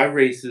you 5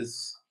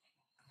 races,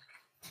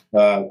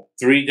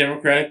 3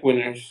 Democratic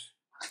winners,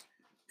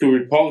 2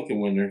 Republican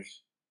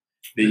winners,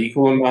 the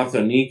equal amounts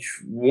on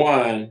each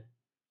one,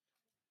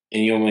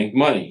 and you'll make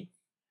money.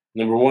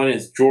 Number 1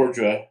 is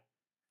Georgia,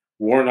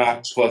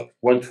 Warnock plus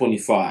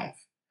 125.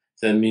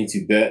 So that means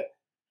you bet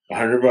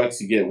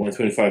 $100, you get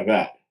 125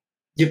 back.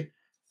 Yep.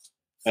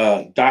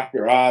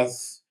 Dr.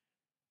 Oz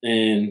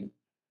in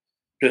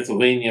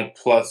Pennsylvania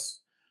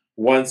plus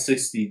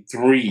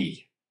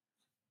 163.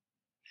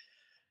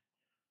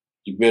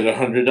 You bet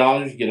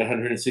 $100, you get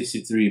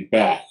 163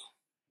 back.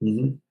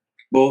 Mm-hmm.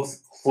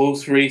 Both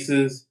close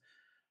races.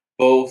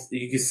 Both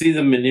you can see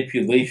the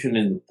manipulation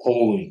in the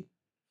polling.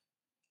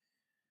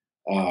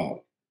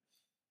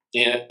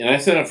 And I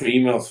sent up for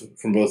emails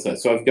from both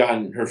sides. So I've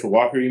gotten Herschel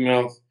Walker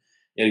emails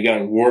and I've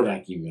gotten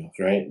Warnock emails,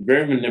 right?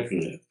 Very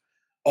manipulative.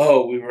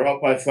 Oh, we were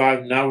up by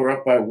 5, now we're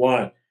up by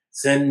 1.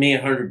 Send me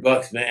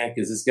 $100, man,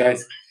 because this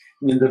guy's. I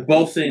mean, they're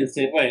both saying the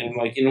same way. And I'm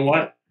like, you know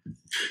what?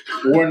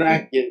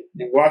 Warnock and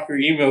Walker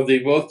emails, they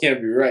both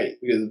can't be right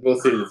because they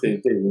both say the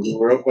same thing.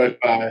 We're up by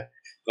 5,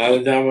 now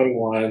they're down by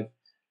 1,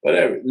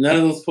 whatever. None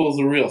of those polls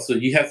are real. So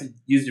you have to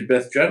use your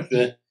best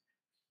judgment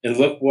and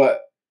look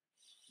what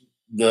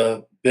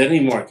the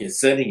betting market is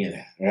setting it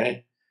at,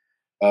 right?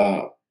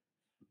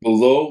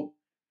 Below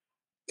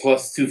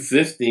plus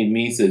 250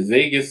 means that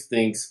Vegas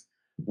thinks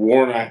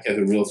Warnock has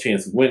a real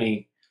chance of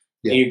winning,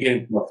 and you're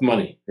getting plus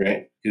money,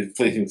 right? You're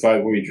placing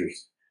 5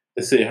 wagers.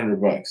 Let's say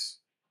 $100.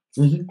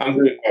 I'm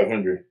doing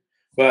 500,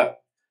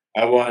 but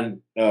I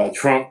won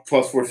Trump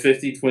plus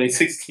 450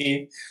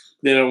 2016.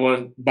 Then I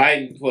won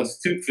Biden plus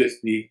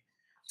 250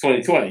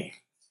 2020.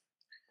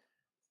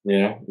 You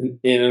know,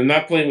 and I'm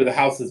not playing with the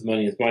house's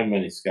money; it's my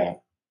money,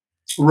 Scott.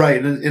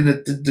 Right, and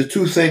the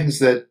two things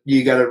that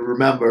you got to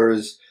remember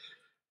is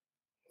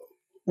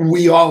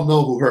we all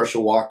know who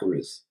Herschel Walker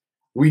is.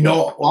 We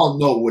all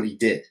know what he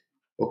did.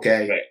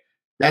 Okay, right.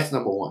 That's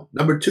number one.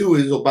 Number two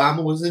is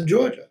Obama was in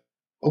Georgia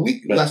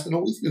less than a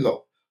week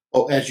ago.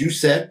 Oh, as you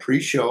said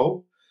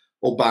pre-show,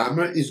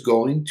 Obama is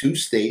going to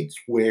states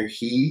where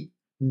he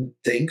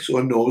thinks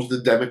or knows the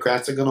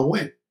Democrats are going to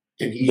win,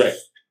 and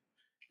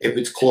if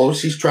it's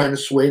close, he's trying to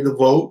sway the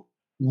vote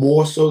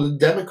more so than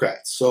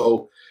Democrats.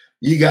 So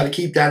you got to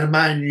keep that in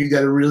mind, and you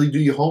got to really do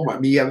your homework. I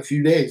mean, you have a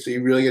few days, so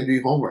you really got to do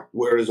your homework.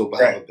 Where is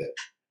Obama been?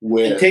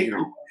 Where take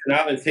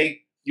and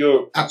take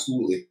your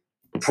absolutely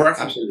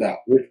preferences out.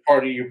 Which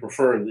party you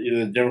prefer,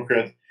 either the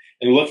Democrats,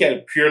 and look at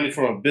it purely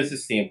from a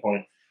business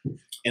standpoint,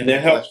 and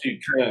that helps you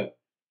kind of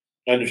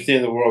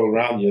understand the world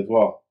around you as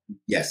well.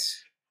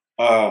 Yes.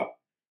 Plus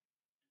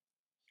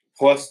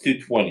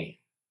 220.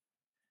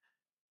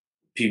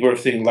 People are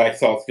saying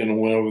Lysol's going to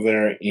win over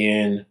there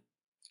in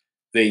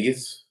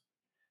Vegas.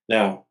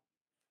 Now,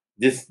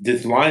 this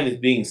line is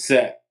being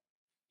set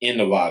in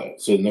Nevada.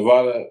 So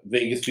Nevada,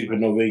 Vegas people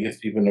know Vegas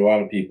people,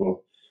 Nevada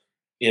people,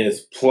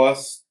 is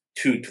plus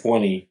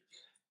 220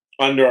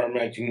 under our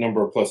matching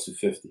number of plus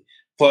 250.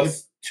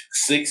 Plus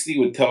 260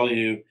 would tell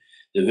you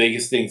that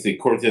Vegas thinks that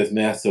Cortez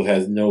Masto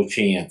has no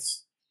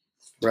chance.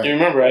 Right. And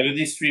remember, out of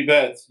these 3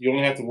 bets, you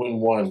only have to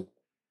win 1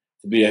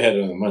 to be ahead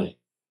of the money.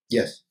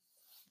 Yes.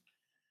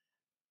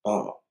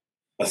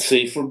 A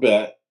safer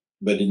bet,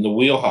 but in the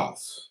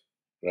wheelhouse,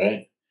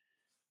 right?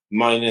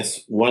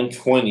 Minus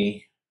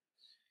 120,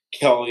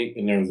 Kelly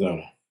in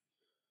Arizona.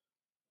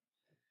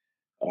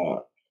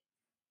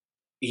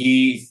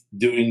 He's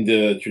doing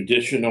the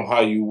traditional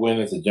how you win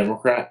as a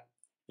Democrat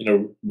in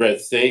a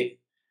red state.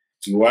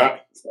 You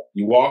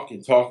walk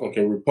and talk like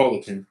a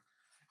Republican.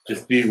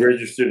 Just be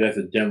registered as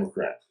a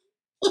Democrat.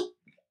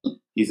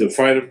 He's a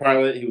fighter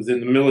pilot. He was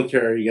in the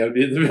military. You got to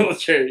be in the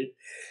military.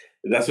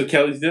 And that's what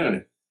Kelly's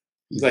doing.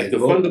 He's like,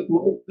 defund the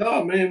police.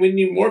 No, man, we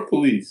need more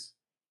police.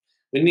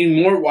 We need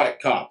more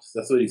white cops.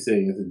 That's what he's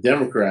saying as a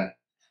Democrat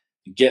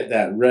to get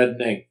that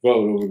redneck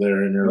vote over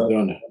there in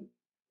Arizona.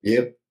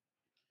 Yep.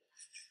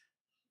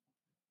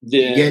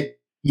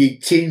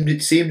 You seem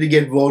to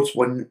get votes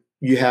when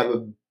you have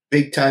a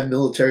big-time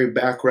military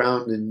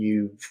background and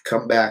you've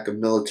come back a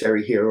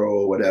military hero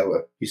or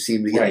whatever. You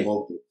seem to get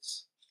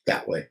votes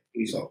that way.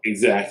 So.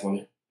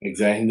 Exactly.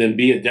 And then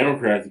be a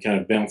Democrat to kind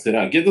of balance it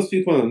out. Get those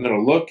people in the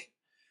middle. Look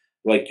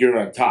like you're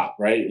on top,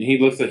 right? And he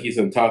looks like he's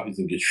on top. He's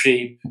in good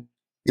shape.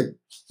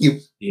 Yep.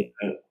 Yeah,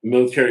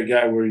 military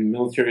guy wearing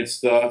military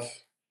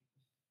stuff.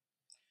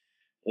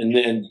 And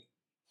then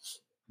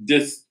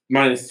this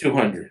minus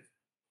 200.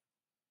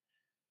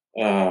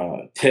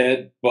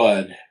 Ted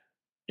Budd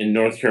in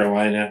North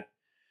Carolina.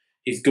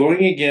 He's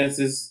going against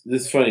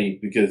this funny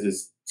because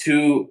it's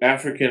 2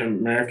 African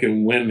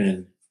American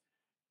women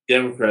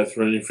Democrats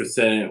running for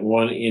Senate,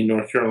 one in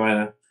North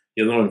Carolina,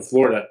 the other one in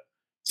Florida.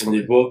 And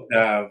they both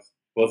have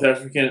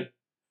African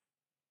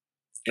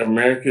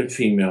American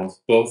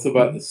females, both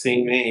about the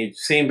same age,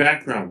 same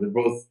background. They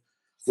both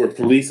were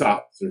police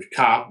officers,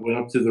 cop, went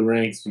up to the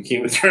ranks,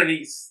 became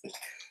attorneys.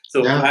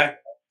 So black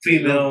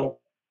female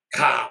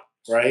cop,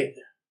 right?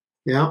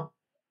 Yeah.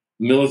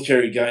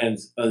 Military guy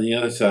on the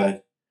other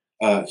side.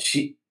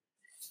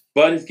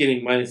 Bud is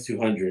getting minus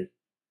 200.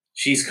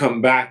 She's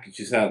come back and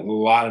she's had a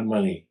lot of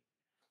money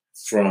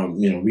from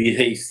Reed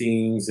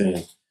Hastings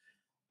and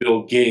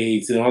Bill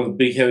Gates and all the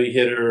big heavy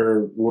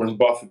hitter Warren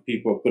Buffett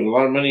people put a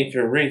lot of money into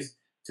her race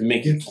to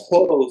make it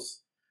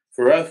close.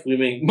 For us, we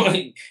make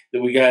money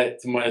that we got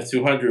to minus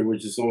 200,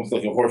 which is almost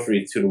like a horse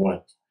race 2-1.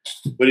 What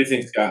do you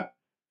think, Scott?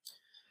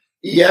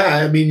 Yeah,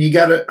 I mean,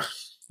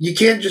 you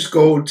can't just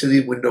go to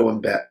the window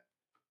and bet.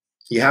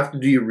 You have to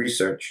do your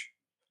research.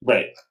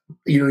 Right.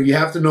 You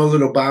have to know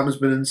that Obama's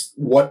been in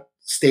what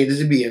state has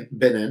he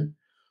been in?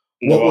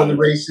 What were the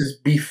races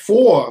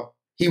before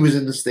he was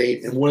in the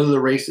state, and what are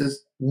the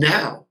races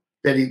now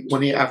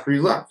after he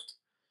left?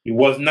 He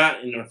was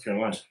not in North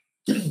Carolina.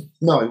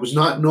 No, he was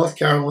not in North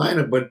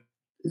Carolina, but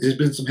there's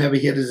been some heavy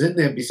hitters in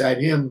there beside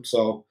him.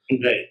 So,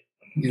 the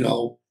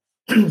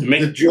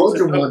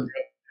Georgia one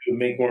to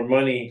make more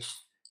money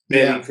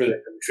betting for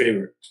the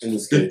favorite in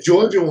this case. The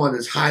Georgia one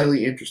is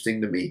highly interesting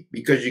to me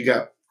because you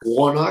got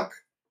Warnock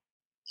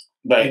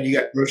and you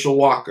got Herschel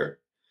Walker.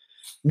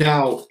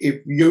 Now,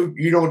 if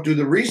you don't do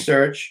the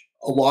research,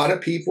 a lot of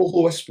people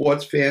who are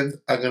sports fans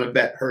are going to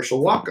bet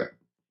Herschel Walker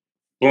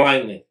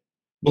blindly,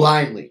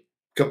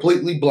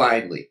 completely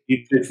blindly.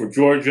 He played for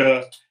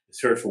Georgia.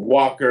 It's Herschel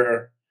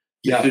Walker.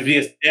 Yeah. There'd be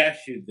a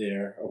statue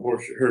there of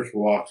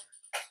Herschel Walker.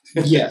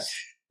 Yes.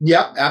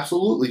 Yeah,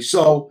 absolutely.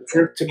 So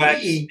First to black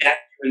me, statue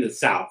in the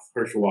South,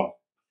 Herschel Walker.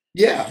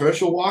 yeah,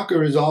 Herschel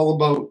Walker is all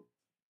about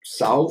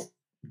South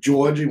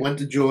Georgia. He went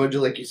to Georgia,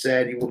 like you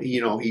said.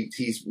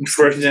 He's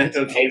First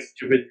national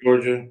championship at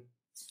Georgia.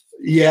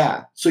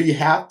 Yeah. So you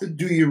have to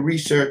do your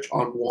research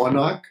on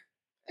Warnock,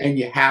 and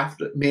you have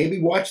to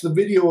maybe watch the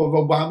video of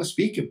Obama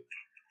speaking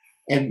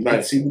and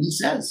see what he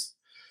says,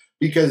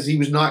 because he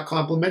was not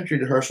complimentary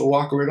to Herschel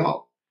Walker at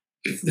all,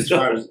 as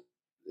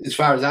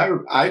far as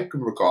I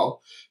can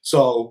recall.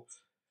 So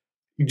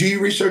do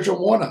your research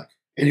on Warnock,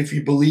 and if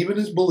you believe in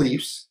his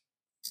beliefs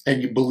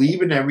and you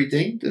believe in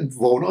everything, then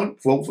vote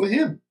for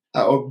him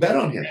or bet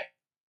on him.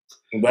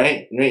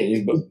 Right.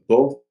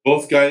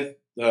 Both guys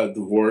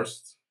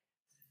divorced.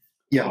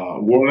 Yeah.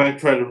 Warnock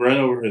tried to run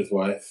over his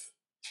wife,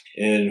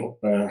 and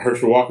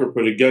Herschel Walker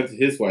put a gun to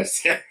his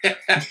wife.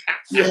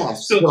 Yeah.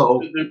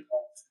 So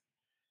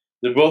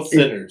they're both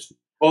sinners.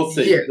 They're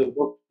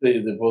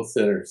both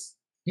sinners.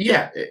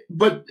 Yeah,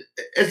 but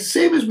it's the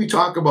same as we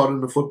talk about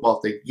in the football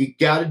thing. You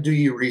got to do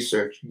your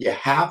research. You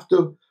have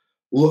to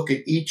look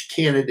at each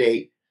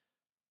candidate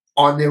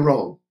on their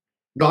own,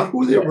 not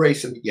who they're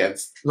racing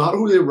against, not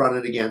who they're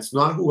running against,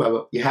 not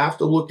whoever. You have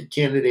to look at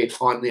candidates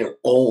on their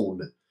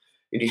own,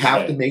 and you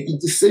have to make a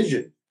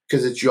decision,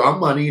 because it's your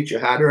money, it's your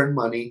hard-earned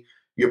money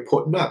you're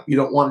putting up. You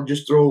don't want to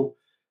just throw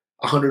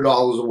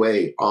 $100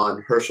 away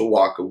on Herschel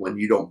Walker when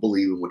you don't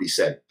believe in what he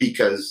said,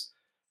 because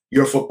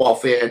you're a football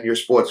fan, you're a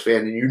sports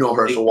fan, and you know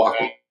Herschel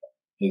Walker.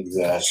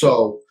 Exactly.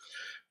 So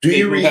do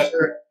your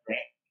research.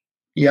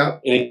 Yeah.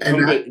 And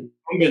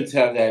incumbents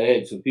have that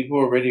edge. So people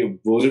already have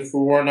voted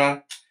for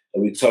Warnock.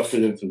 It'll be tough for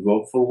them to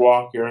vote for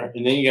Walker.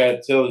 And then you got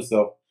to tell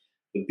yourself,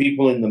 the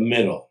people in the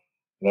middle,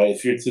 right?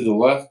 If you're to the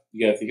left,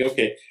 you got to think,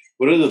 okay,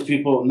 what are the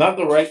people, not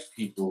the right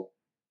people,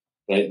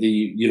 right?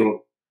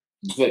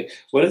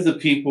 What is the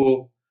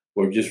people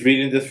who are just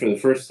reading this for the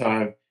first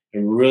time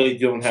and really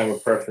don't have a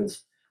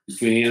preference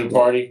between either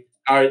party?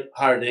 How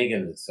are they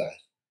going to decide?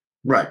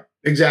 Right,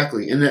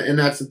 exactly, and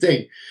that's the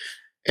thing.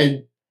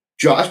 And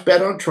Josh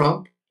bet on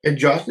Trump, and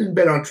Josh didn't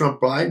bet on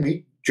Trump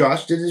blindly.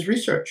 Josh did his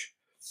research.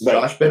 Right.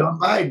 Josh bet on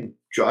Biden.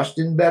 Josh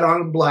didn't bet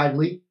on him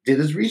blindly. Did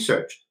his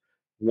research.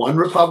 One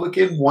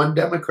Republican, one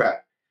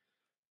Democrat.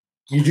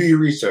 You do your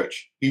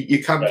research.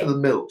 You come to the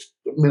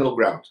middle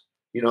ground.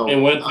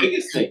 And what's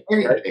Vegas think?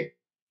 Right?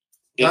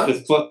 If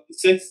it's plus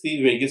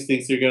 60, Vegas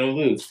thinks they're going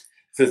to lose.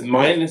 If it's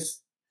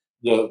minus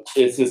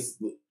it's just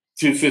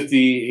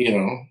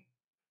 250,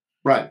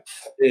 right,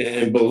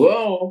 and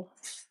below,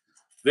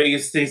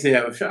 Vegas thinks they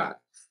have a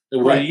shot.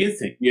 And what do you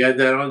think? You add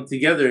that on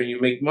together and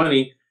you make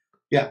money.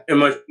 Yeah, and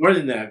much more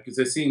than that, because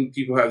I've seen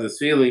people have this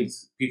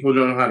feelings. People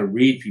don't know how to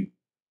read people.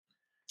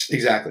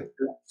 Exactly.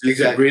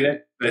 It's a great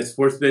at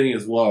sports betting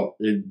as well.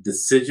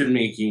 Decision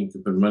making, to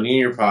put money in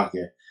your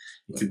pocket,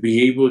 to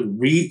be able to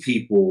read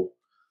people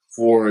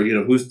for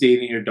who's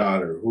dating your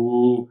daughter,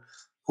 who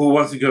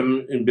wants to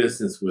come in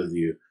business with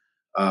you.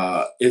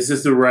 Is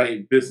this the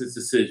right business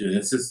decision?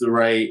 Is this the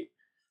right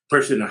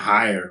person to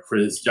hire for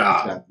this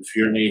job? Yeah. If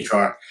you're in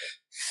HR,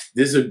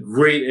 this is a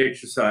great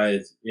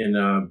exercise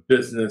in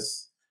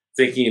business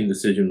thinking and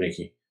decision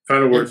making.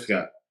 Final words,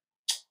 Scott.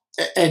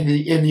 And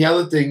the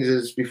other thing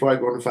is, before I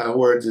go into final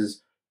words,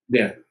 is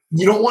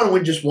you don't want to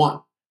win just one.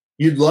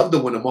 You'd love to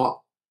win them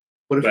all,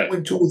 but if you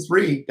win 2 or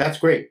 3, that's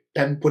great.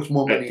 That puts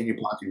more money in your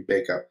pocket, you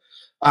bake up.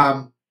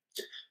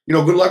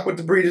 Good luck with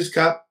the Breeders'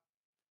 Cup.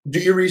 Do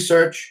your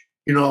research.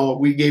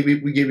 We gave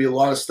you a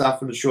lot of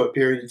stuff in a short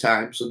period of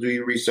time, so do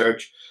your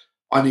research.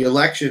 On the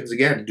elections,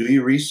 again, do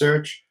your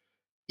research.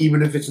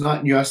 Even if it's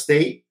not in your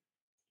state,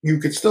 you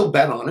could still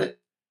bet on it.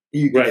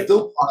 You can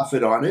still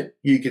profit on it.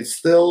 You can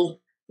still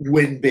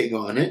win big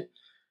on it.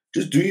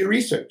 Just do your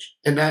research,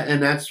 and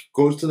that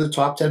goes to the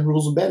top 10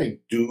 rules of betting.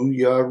 Do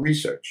your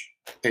research,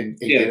 and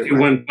if you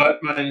win Butt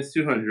minus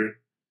 200,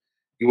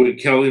 you win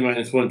Kelly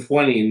minus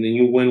 120, and then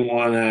you win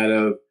one out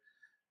of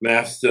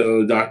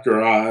Masto,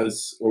 Dr.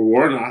 Oz, or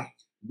Warnock.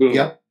 Boom.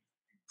 Yep.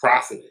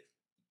 Profited.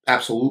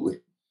 Absolutely.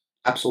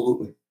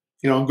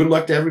 Good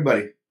luck to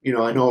everybody.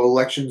 I know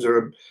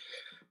midterm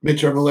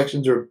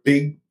elections are a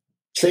big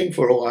thing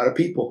for a lot of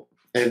people.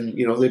 And,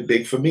 they're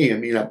big for me. I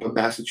mean, up in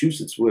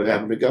Massachusetts, we're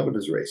having a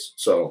governor's race.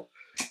 So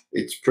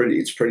it's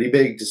pretty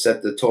big to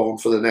set the tone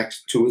for the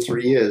next 2 or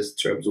 3 years in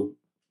terms of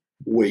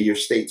where your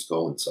state's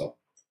going. So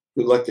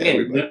good luck to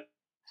everybody.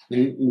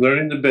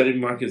 Learning the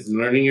betting markets,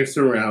 learning your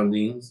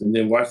surroundings, and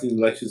then watching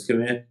the elections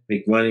come in,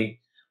 make money.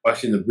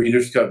 Watching the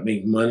Breeders' Cup,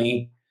 make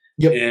money.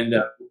 Yep. And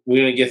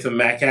we're going to get some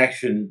MAC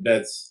action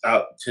bets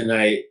out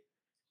tonight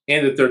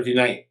and the Thursday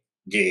night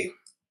game.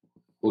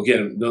 We'll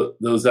get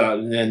those out,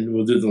 and then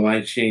we'll do the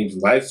line change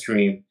live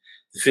stream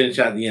to finish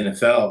out the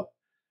NFL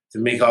to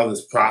make all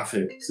this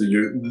profit so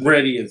you're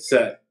ready and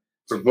set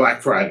for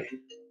Black Friday.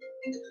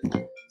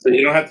 So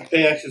you don't have to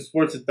pay Action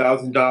Sports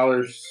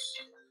 $1,000.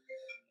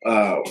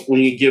 When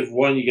you give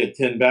one, you get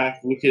 10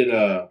 back. Look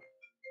at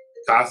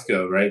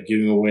Costco, right?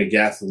 Giving away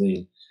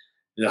gasoline,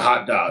 the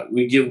hot dog.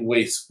 We give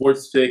away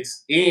sports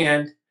picks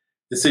and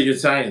decision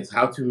science,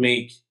 how to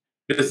make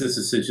business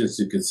decisions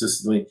to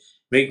consistently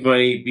make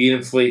money, beat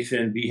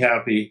inflation, be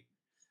happy,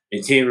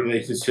 maintain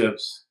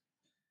relationships.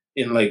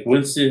 And like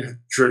Winston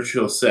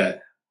Churchill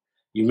said,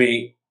 you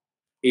make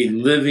a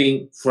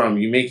living from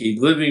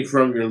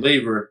your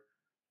labor,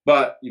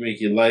 but you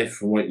make a life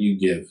from what you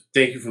give.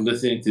 Thank you for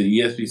listening to the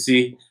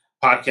ESBC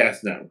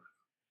Podcast Network.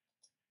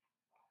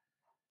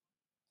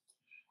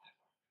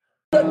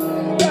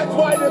 That's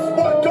why this